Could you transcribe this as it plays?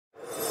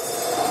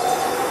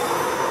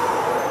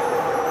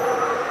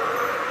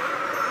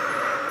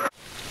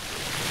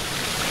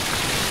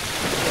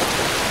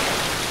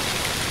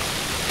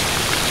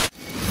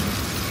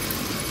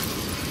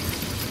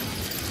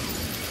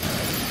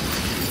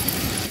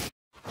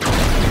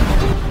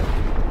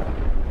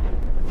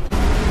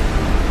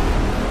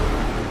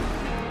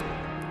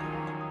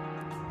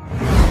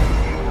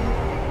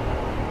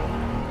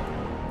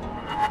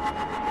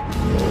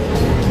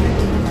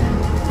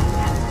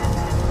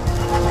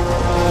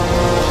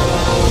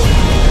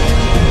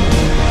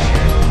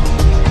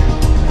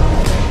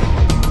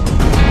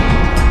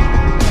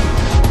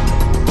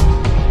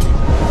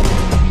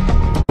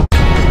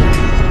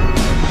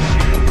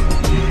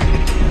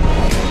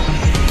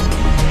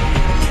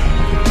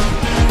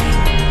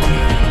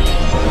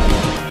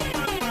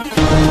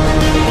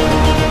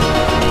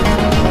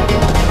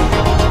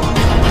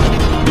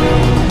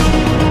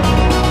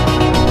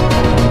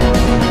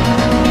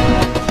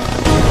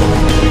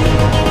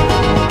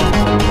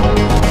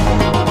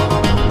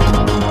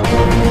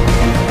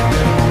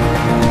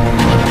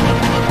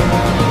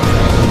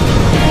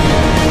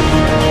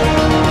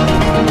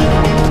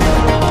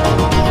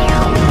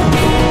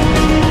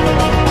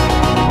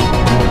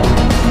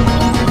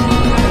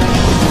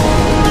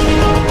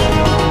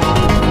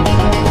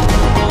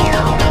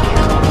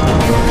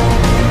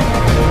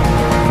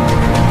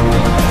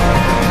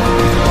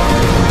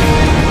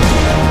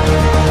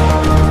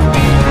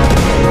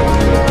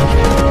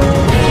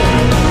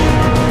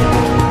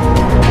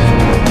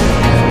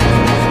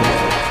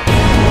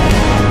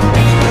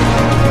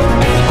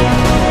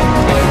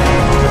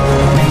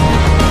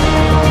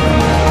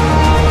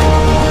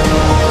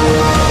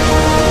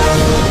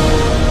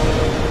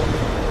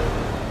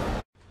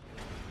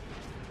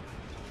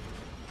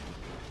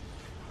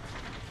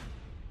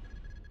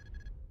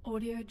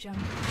Audio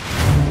Jungle.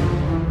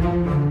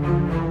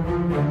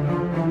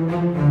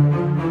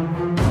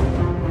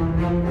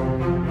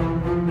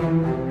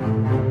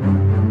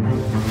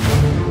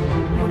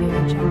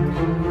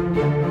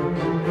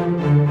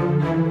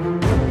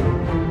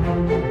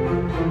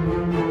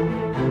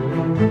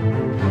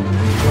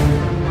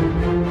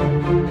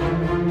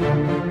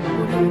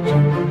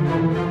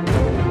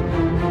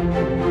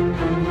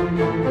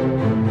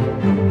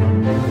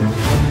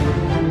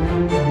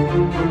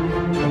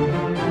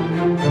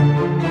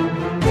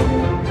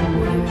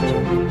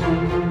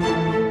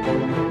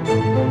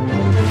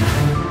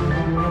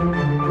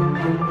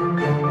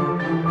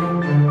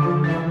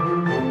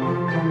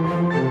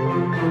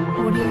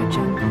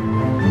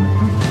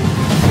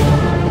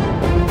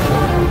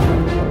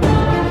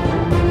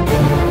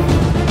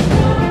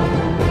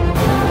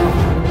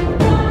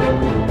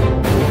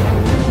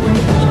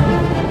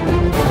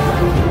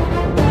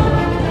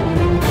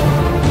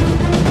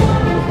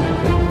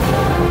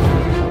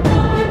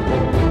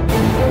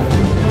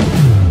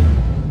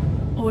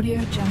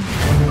 Audio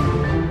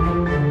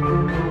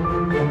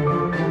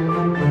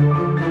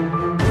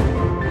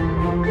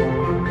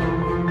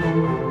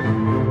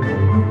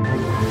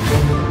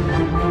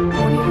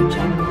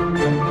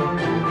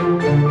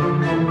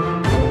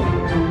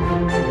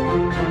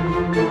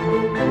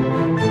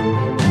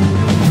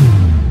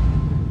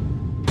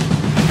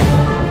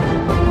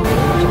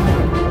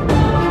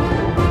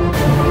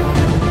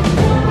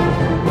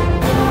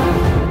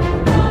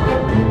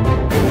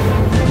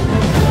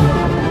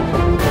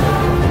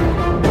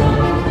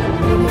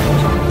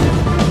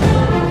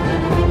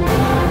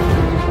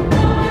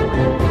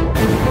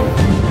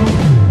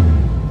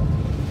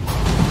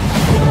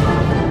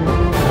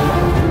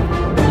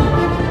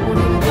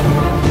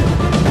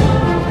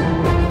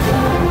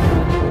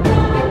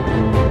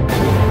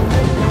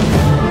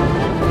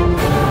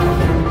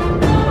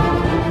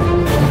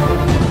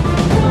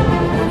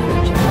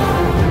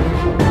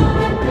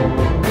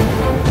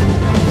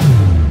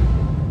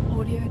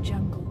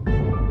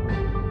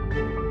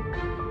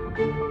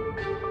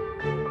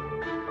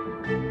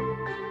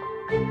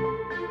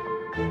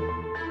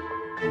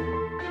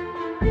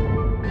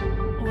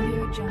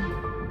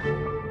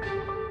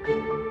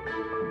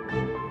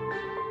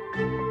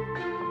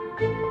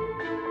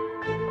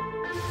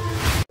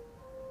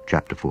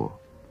Chapter 4.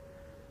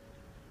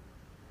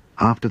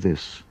 After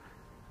this,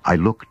 I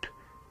looked,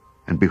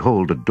 and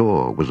behold, a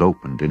door was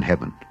opened in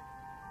heaven.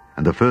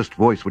 And the first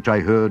voice which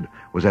I heard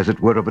was as it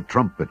were of a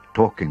trumpet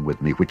talking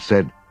with me, which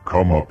said,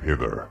 Come up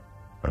hither,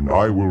 and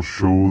I will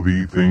show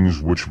thee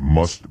things which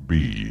must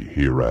be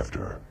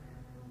hereafter.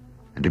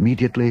 And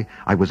immediately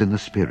I was in the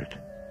Spirit.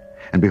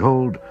 And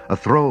behold, a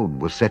throne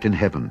was set in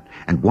heaven,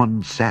 and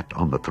one sat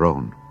on the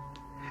throne.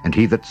 And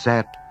he that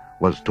sat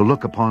was to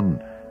look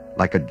upon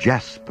like a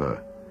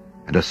jasper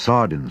and a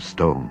sardine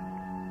stone.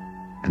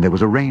 And there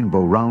was a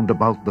rainbow round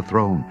about the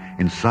throne,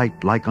 in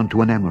sight like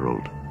unto an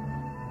emerald.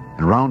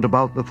 And round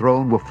about the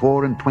throne were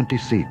 24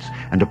 seats,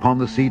 and upon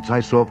the seats I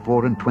saw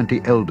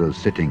 24 elders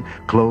sitting,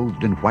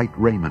 clothed in white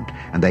raiment,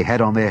 and they had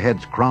on their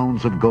heads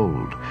crowns of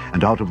gold.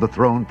 And out of the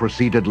throne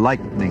proceeded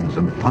lightnings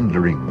and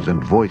thunderings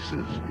and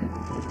voices.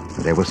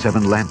 And there were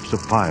 7 lamps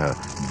of fire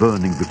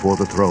burning before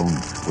the throne,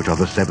 which are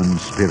the 7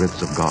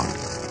 spirits of God.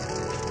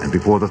 And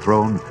before the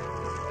throne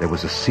there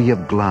was a sea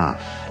of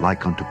glass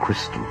like unto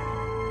crystal.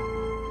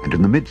 And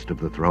in the midst of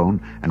the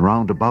throne, and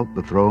round about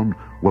the throne,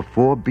 were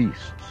 4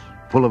 beasts,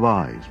 full of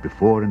eyes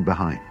before and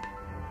behind.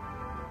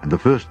 And the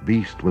first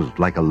beast was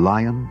like a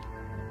lion,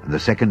 and the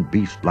second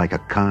beast like a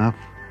calf,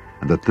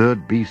 and the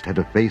third beast had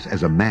a face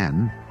as a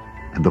man,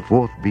 and the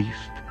 4th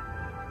beast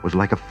was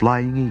like a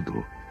flying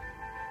eagle.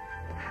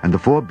 And the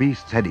 4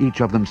 beasts had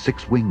each of them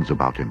 6 wings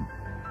about him,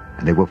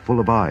 and they were full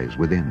of eyes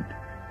within.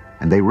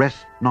 And they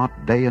rest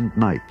not day and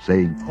night,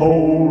 saying,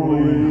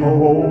 Holy,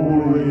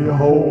 holy,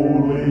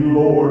 holy,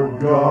 Lord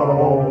God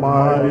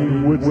Almighty,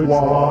 which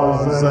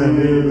was and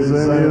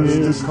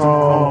is to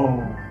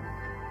come.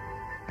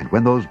 And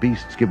when those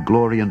beasts give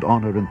glory and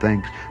honor and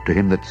thanks to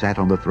him that sat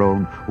on the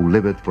throne, who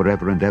liveth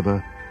forever and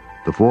ever,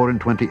 the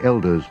 24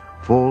 elders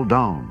fall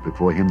down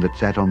before him that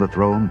sat on the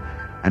throne,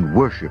 and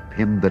worship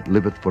him that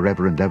liveth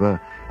forever and ever,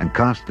 and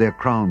cast their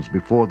crowns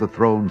before the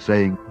throne,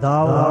 saying,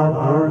 Thou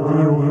art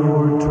worthy, O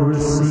Lord, to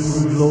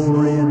receive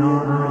glory and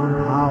honor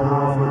and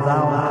power, for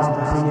thou hast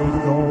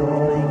created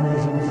all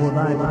things, and for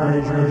thy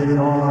pleasure they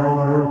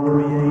are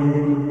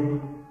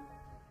created.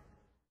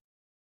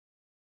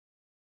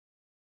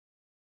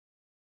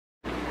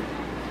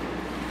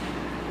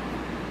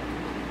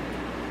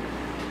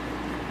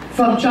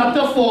 From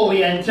chapter 4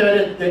 we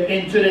entered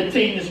into the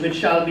things which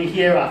shall be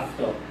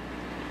hereafter.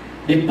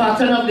 The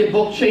pattern of the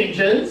book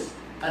changes,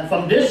 and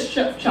from this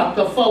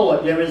chapter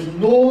forward there is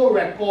no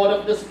record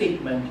of the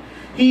statement,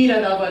 He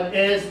that hath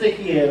ears to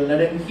hear, let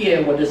him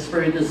hear what the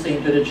Spirit is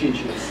saying to the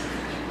churches.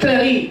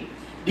 Clearly,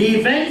 the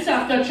events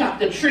after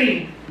chapter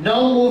 3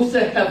 now moves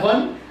to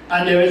heaven,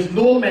 and there is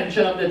no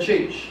mention of the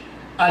church.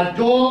 A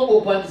door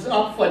opens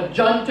up for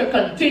John to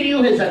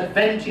continue his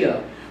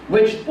adventure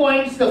which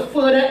points to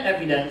further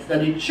evidence that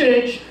the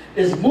church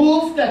is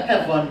moved to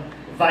heaven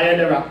via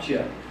the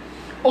rapture.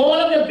 All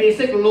of the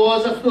basic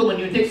laws of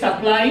hermeneutics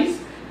applies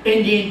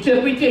in the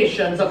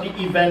interpretations of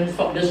the events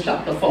from this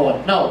chapter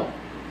forward. Now,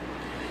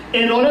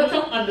 in order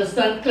to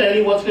understand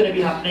clearly what's going to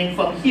be happening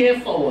from here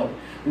forward,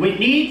 we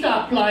need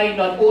to apply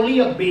not only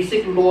the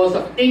basic laws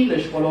of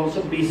English, but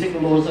also basic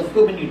laws of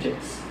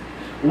hermeneutics,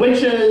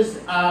 which is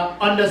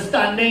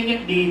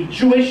understanding the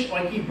Jewish or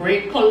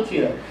Hebraic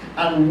culture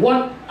and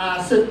what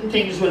certain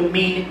things will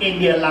mean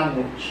in their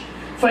language.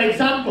 For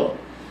example,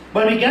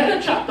 when we get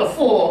to chapter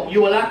 4,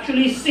 you will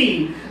actually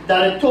see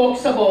that it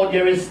talks about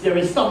there is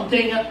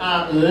something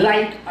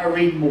like a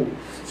rainbow.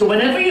 So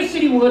whenever you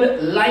see the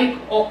word like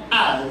or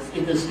as,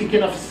 it is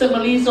speaking of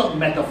similes or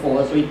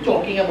metaphors. So we're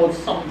talking about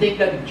something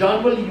that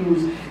John will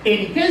use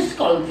in his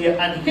culture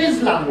and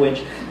his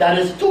language that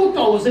is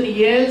 2,000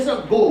 years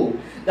ago,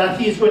 that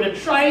he's going to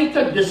try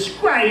to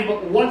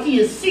describe what he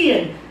is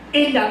seeing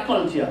in that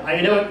culture. Are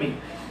you there with me?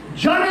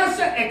 John has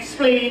to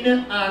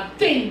explain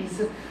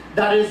things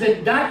that is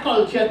in that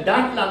culture,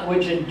 that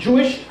language, in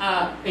Jewish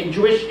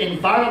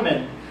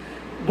environment,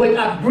 with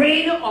a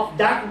brain of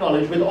that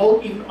knowledge,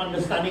 without even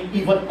understanding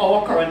even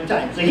our current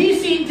time. So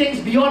he's seeing things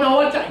beyond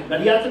our time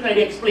that he has to try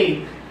to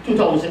explain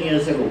 2,000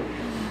 years ago.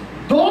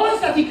 Those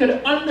that he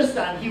could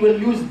understand, he will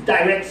use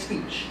direct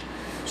speech.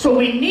 So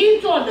we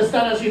need to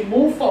understand as we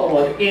move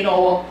forward in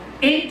our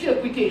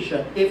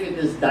interpretation, if it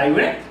is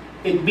direct,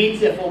 it means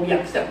therefore we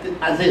accept it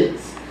as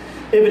is.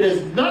 If it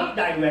is not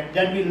direct,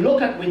 then we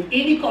look at within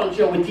the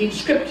culture, within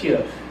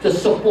scripture, to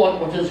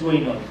support what is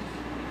going on.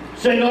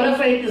 So in order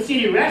for him to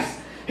see the rest,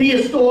 he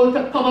is told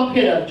to come up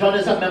here. John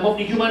is a member of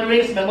the human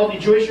race, member of the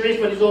Jewish race,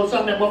 but he's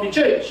also a member of the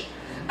church.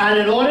 And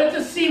in order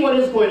to see what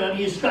is going on,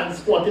 he is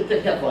transported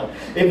to heaven.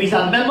 If he's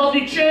a member of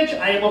the church,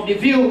 I am of the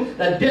view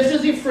that this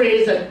is the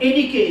phrase that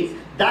indicates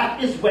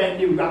that is when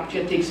the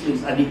rapture takes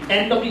place, at the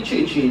end of the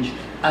church age,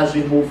 as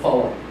we move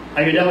forward.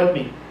 Are you there with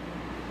me?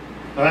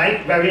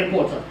 Alright, very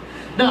important.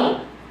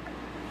 Now,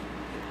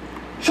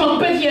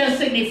 trumpet here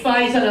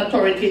signifies an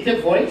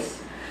authoritative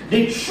voice.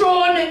 The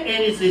throne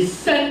is the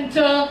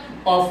center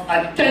of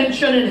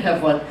attention in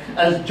heaven,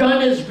 as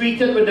John is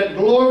greeted with the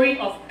glory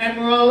of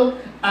emerald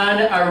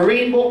and a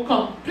rainbow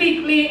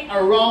completely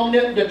around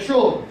the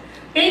throne.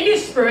 In the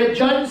spirit,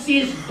 John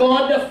sees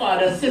God the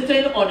Father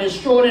sitting on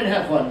his throne in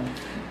heaven.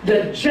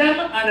 The gem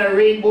and a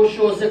rainbow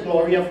shows the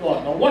glory of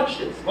God. Now watch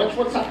this. Watch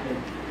what's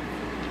happening.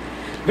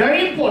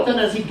 Very important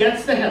as he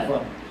gets to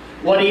heaven.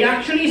 What he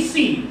actually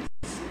sees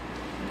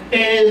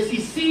is he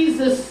sees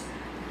this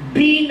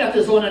being that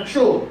is on a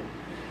throne.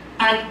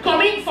 And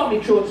coming from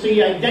the throne, so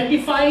he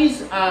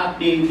identifies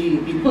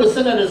the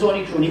person that is on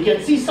the throne. He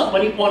can see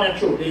somebody on a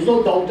throne. There's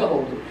no doubt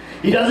about it.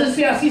 He doesn't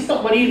say, I see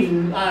somebody,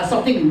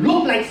 something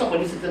look like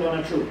somebody sitting on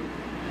a throne.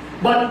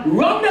 But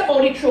round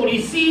about the throne,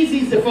 he sees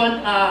these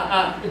different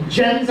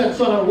gems and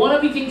so on. One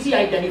of the things he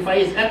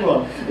identifies is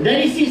emerald.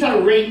 Then he sees a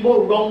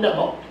rainbow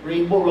roundabout.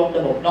 Rainbow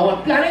roundabout. Now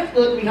on planet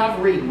Earth, we have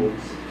rainbows.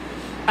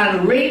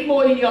 And rainbow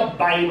in your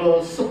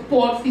Bible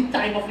supports the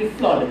time of the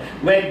flood,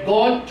 where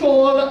God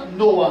told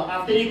Noah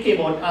after he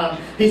came out,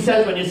 he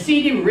says, when you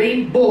see the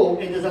rainbow,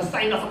 it is a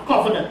sign of a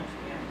covenant.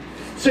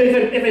 So if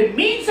it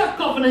means a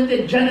covenant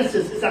in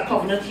Genesis, it's a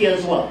covenant here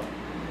as well.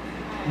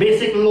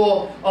 Basic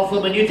law of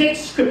hermeneutics,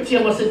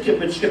 scripture must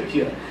interpret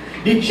scripture.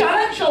 The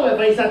challenge,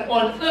 however, is that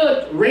on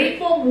earth,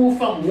 rainbow moves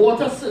from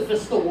water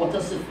surface to water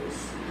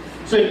surface.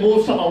 So it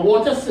moves from a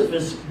water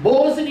surface,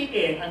 bows in the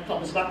air, and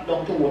comes back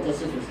down to water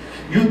surface.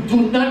 You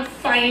do not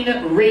find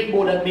a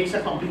rainbow that makes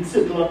a complete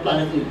circle on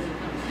planet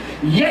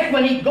Earth. Yet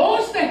when he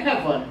goes to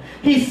heaven,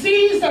 he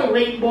sees a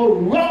rainbow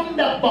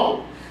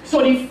roundabout.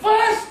 So the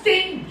first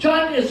thing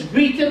John is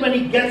greeted when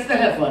he gets to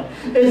heaven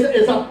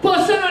is a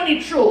person on the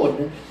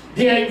throne.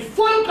 They are in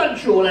full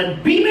control,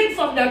 and beaming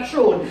from that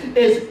throne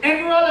is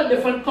emerald and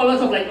different colors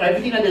of like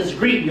everything that is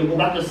green. You go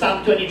back to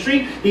Psalm 23,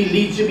 he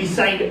leads you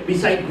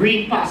beside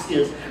green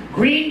pastures.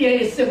 Green there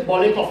is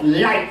symbolic of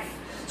life.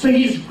 So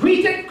he's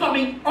greeted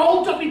coming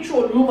out of the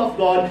throne room of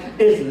God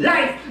is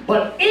life.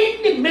 But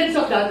in the midst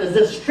of that is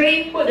this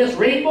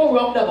rainbow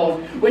roundabout,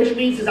 which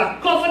means it's a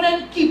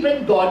covenant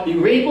keeping God. The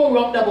rainbow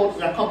roundabout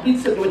is a complete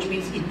circle, which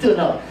means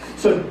eternal.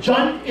 So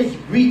John is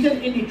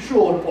greeted in the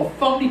throne, or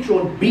from the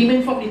throne,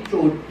 beaming from the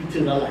throne,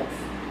 eternal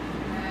life.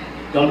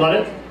 Y'all got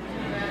it?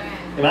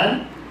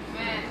 Amen?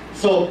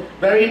 So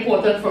very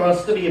important for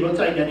us to be able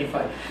to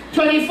identify.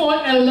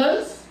 24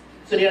 elders.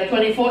 So there are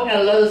 24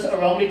 elders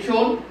around the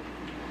throne,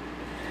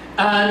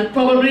 and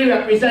probably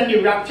represent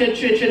the raptured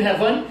church in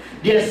heaven.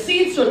 Their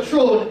seats or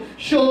throne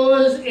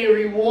shows a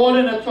reward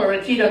and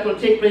authority that will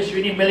take place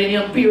during the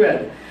millennium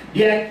period.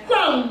 Their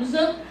crowns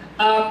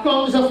are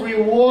crowns of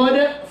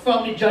reward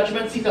from the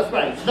judgment seat of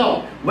Christ.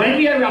 Now, when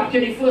we are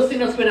raptured, the first thing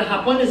that's going to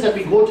happen is that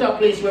we go to a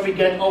place where we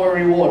get our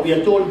reward. We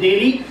are told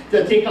daily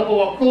to take up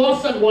our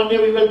cross, and one day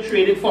we will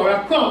trade it for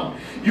a crown.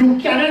 You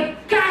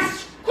cannot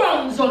cast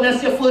crowns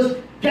unless you first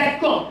get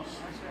crowns.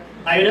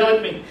 Are you there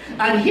with me?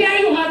 And here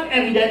you have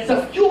evidence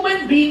of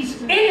human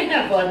beings in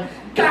heaven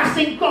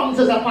casting crowns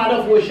as a part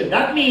of worship.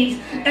 That means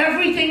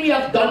everything we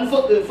have done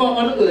for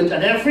on earth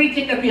and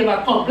everything that we have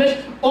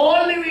accomplished,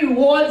 all the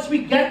rewards we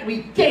get,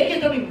 we take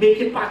it and we make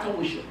it part of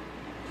worship.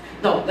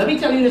 Now, let me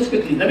tell you this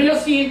quickly. Let me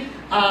just see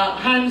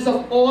hands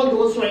of all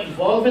those who are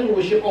involved in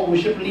worship, or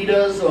worship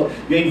leaders, or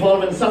you're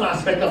involved in some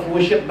aspect of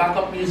worship,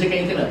 backup music,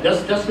 anything like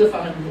that. Just lift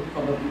a hand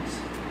from the please.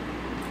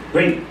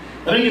 Great.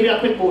 Let me give you a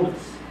quick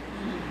bonus.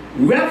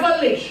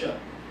 Revelation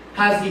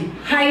has the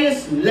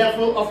highest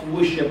level of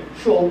worship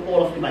throughout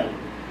all of the Bible.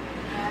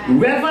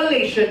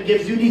 Revelation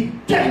gives you the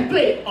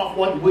template of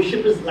what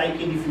worship is like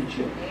in the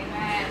future.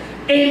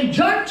 In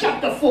John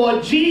chapter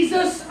 4,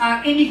 Jesus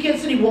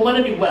indicates to the woman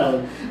at the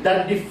well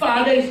that the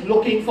Father is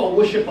looking for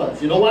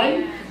worshippers. You know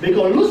why?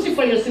 Because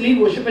Lucifer used to lead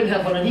worship in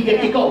heaven and he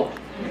get kicked out.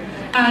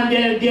 And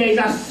there is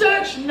a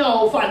search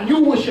now for a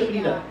new worship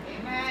leader.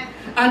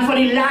 And for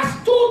the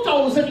last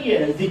 2,000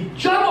 years, the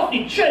job of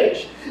the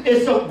church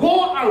is to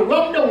go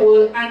around the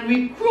world and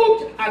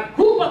recruit a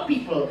group of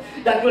people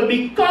that will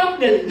become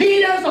the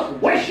leaders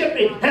of worship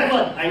in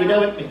heaven. Are you there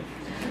with me?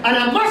 And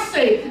I must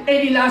say, in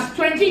the last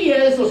 20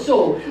 years or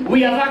so,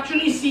 we have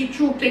actually seen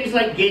through things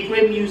like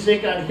Gateway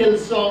Music and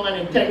Hillsong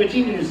and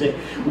Integrity Music,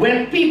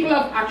 where people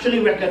have actually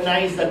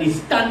recognized that the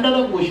standard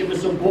of worship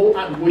is to go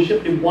and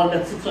worship the one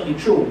that sits on the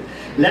throne.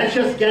 Let's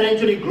just get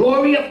into the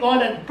glory of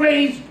God and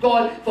praise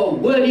God, for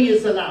worthy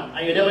is the Lamb.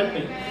 Are you there with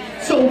me?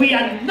 So we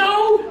are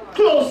now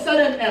closer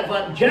than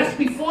ever. Just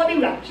before the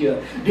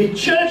rapture, the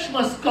church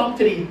must come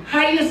to the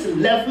highest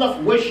level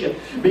of worship,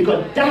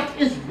 because that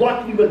is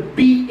what we will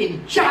be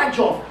in charge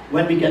of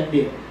when we get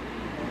there.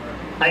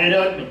 Are you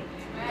there with me?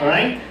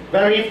 Alright?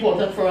 Very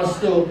important for us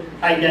to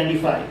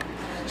identify.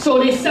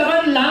 So the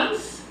 7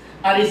 lamps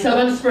are the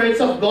 7 spirits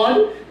of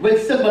God,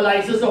 which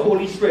symbolizes the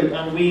Holy Spirit.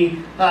 And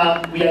we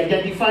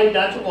identified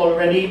that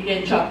already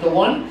in chapter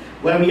 1,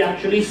 where we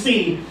actually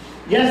see,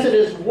 yes, it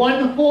is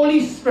one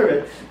Holy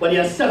Spirit, but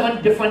there are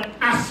 7 different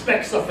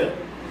aspects of it.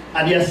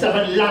 And there are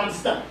 7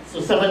 lampstands,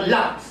 so 7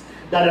 lamps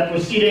that are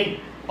proceeding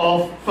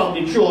from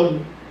the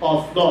throne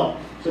of God.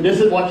 So this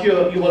is what you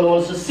will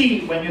also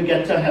see when you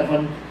get to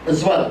heaven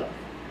as well.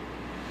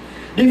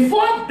 The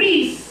 4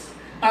 beasts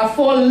are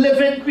 4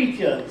 living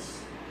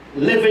creatures.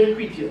 Living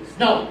creatures.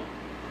 Now,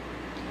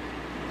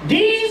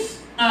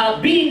 these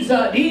beings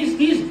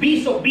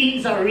or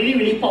beings are really,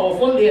 really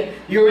powerful.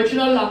 The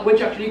original language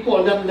actually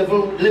called them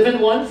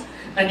living ones,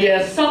 and they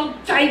are some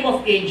type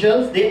of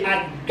angels. They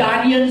are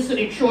guardians to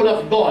the throne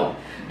of God.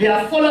 They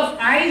are full of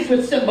eyes,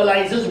 which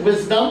symbolizes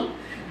wisdom.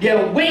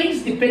 Their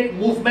wings depict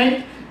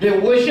movement. They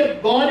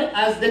worship God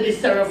as the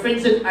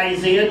seraphims in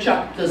Isaiah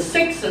chapter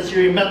 6, as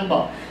you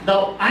remember.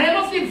 Now, I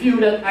am of the view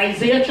that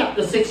Isaiah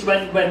chapter 6,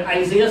 when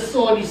Isaiah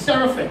saw the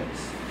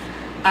seraphims,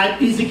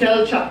 and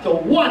Ezekiel chapter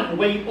 1,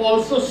 where he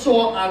also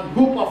saw a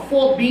group of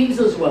 4 beings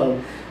as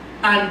well.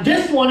 And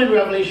this one in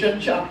Revelation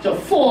chapter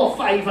 4,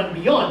 5 and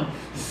beyond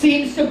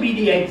seems to be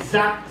the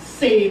exact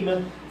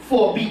same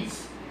 4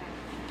 beasts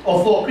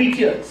or 4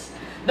 creatures.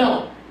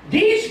 Now,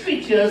 these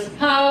creatures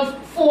have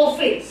 4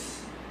 faces.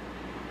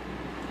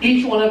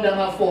 Each one of them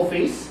have 4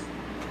 faces.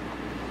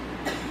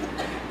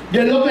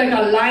 They look like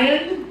a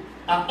lion,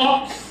 an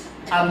ox,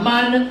 a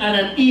man, and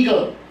an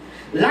eagle.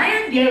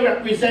 Lion there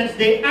represents,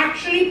 they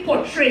actually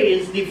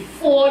portrays the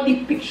 4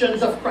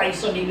 depictions of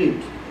Christ on the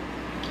earth.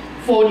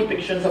 4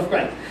 depictions of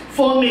Christ.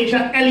 4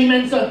 major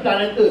elements on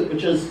planet Earth,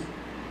 which is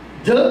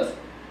dirt,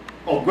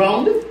 or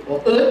ground,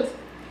 or earth,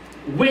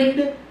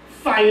 wind,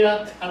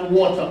 fire, and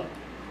water.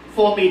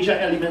 4 major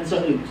elements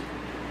on earth.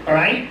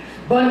 Alright?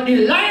 But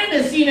the lion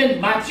is seen in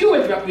Matthew,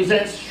 it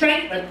represents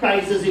strength, and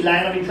Christ is the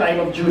lion of the tribe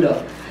of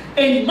Judah.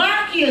 In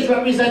Mark, he is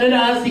represented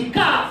as the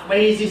calf, where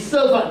he is the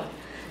servant.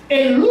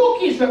 In Luke,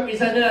 he is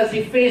represented as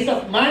the face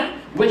of man,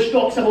 which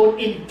talks about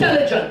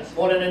intelligence.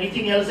 More than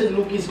anything else, in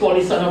Luke, he is called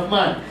the Son of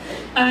Man.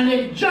 And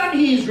in John,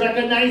 he is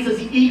recognized as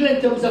the eagle in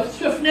terms of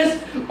swiftness,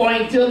 or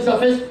in terms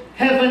of his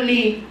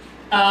heavenly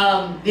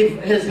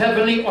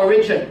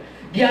origin.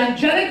 The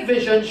angelic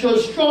vision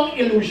shows strong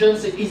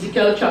illusions in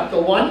Ezekiel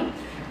chapter 1,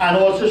 and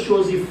also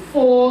shows the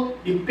 4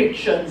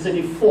 depictions in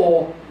the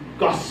 4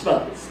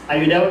 Gospels. Are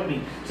you there with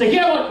me? So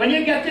here, when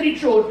you get to the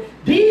throne,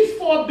 these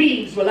 4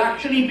 beings will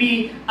actually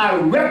be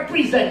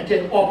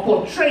representing or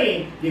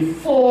portraying the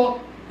 4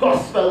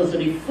 Gospels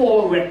and the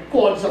 4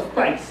 records of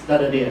Christ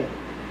that are there.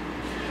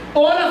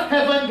 All of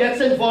heaven gets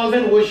involved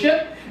in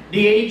worship.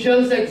 The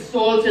angels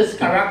exalt his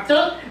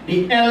character.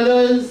 The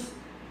elders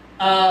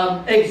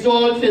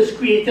exalt his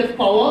creative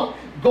power.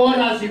 God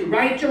has the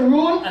right to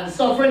rule and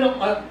sovereign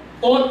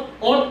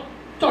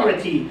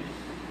authority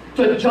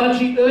to judge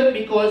the earth,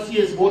 because he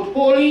is both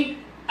holy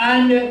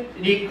and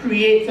the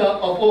creator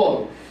of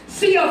all.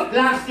 Sea of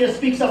glass here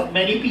speaks of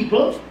many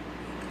people,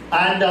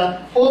 and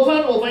over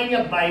and over in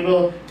your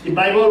Bible, the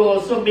Bible will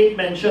also make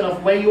mention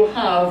of where you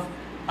have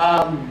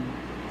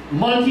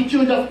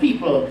multitude of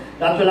people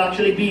that will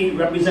actually be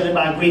represented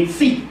by a great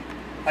sea.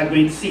 A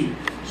great sea.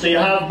 So you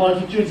have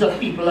multitudes of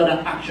people that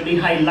are actually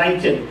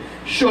highlighted,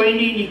 showing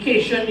the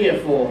indication,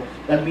 therefore,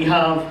 that we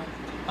have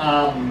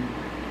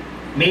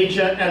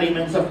major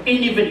elements of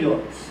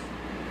individuals.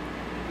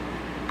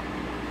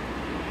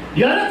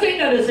 The other thing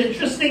that is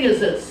interesting is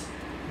this.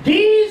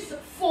 These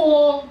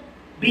 4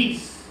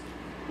 beasts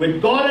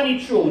with God on the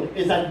throne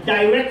is a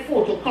direct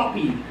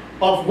photocopy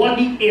of what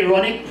the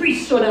Aaronic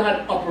priesthood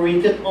had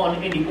operated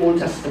on in the Old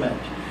Testament.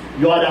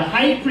 You had a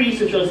high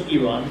priest, which was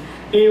Aaron.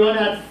 Aaron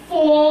had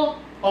 4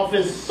 of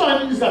his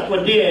sons that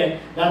were there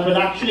that would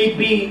actually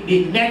be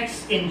the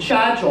next in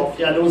charge of.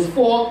 Yeah, those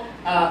 4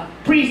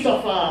 priests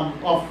of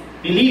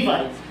the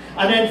Levites.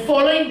 And then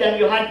following them,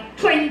 you had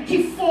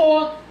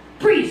 24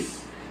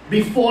 priests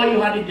before you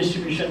had the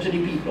distribution to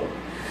the people.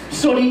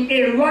 So the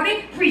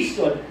Aaronic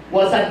priesthood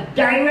was a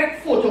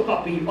direct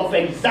photocopy of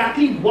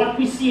exactly what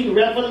we see in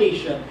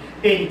Revelation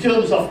in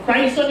terms of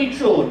Christ on the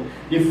throne,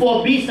 the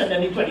 4 beasts, and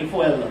then the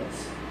 24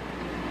 elders.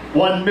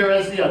 One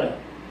mirrors the other.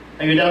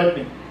 Are you there with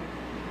me?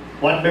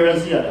 One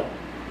mirrors the other.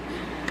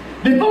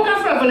 The book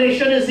of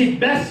Revelation is the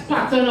best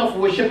pattern of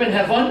worship in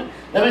heaven.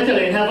 Let me tell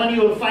you, in heaven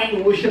you will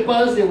find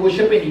worshippers, they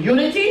worship in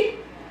unity,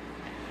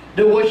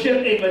 they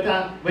worship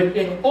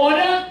in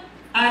order,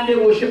 and they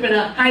worship in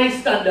a high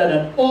standard,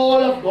 and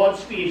all of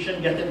God's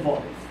creation get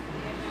involved.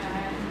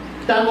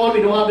 Thank God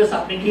we don't have this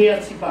happening here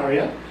at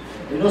Siparia.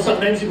 You know,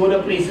 sometimes you go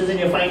to places and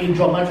you find the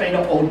drummer trying to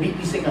outbeat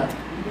the singer,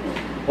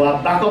 or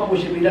a backup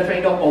worship leader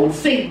trying to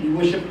outsing the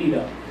worship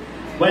leader.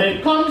 When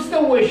it comes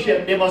to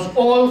worship, they must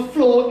all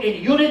flow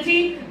in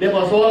unity, they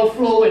must all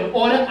flow in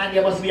order, and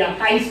there must be a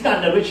high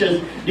standard, which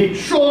is the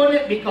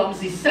throne becomes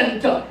the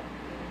center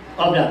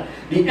of that.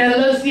 The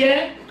elders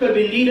here could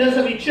be leaders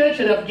of the church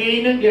that have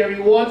gained their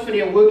rewards for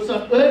their works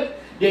on earth.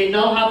 They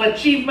now have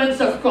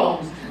achievements of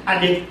crowns,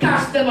 and they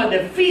cast them at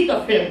the feet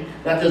of him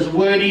that is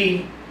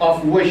worthy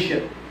of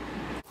worship.